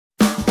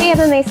Hey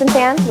Emma Mason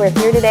fans, we're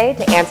here today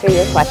to answer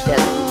your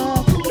questions.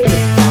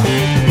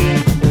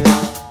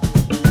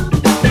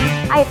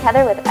 Hi, it's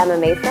Heather with Emma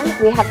Mason.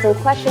 We have some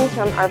questions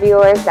from our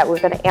viewers that we're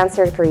going to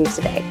answer for you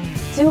today.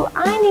 Do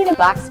I need a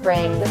box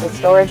spring with a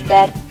storage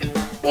bed?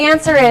 The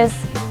answer is,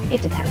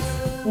 it depends.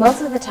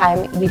 Most of the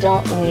time, we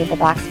don't need the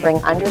box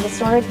spring under the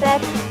storage bed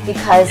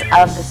because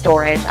of the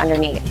storage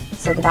underneath,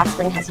 so the box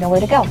spring has nowhere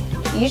to go.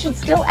 You should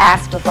still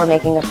ask before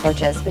making a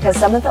purchase because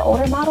some of the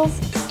older models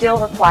still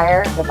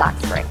require the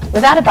box spring.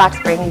 Without a box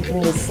spring, you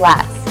can use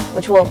slats,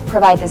 which will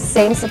provide the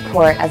same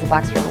support as a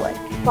box spring would.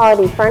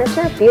 Quality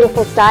furniture,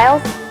 beautiful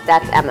styles,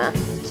 that's Emma.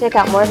 Check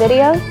out more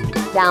videos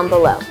down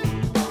below.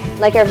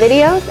 Like our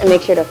videos and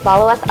make sure to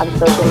follow us on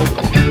social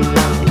media.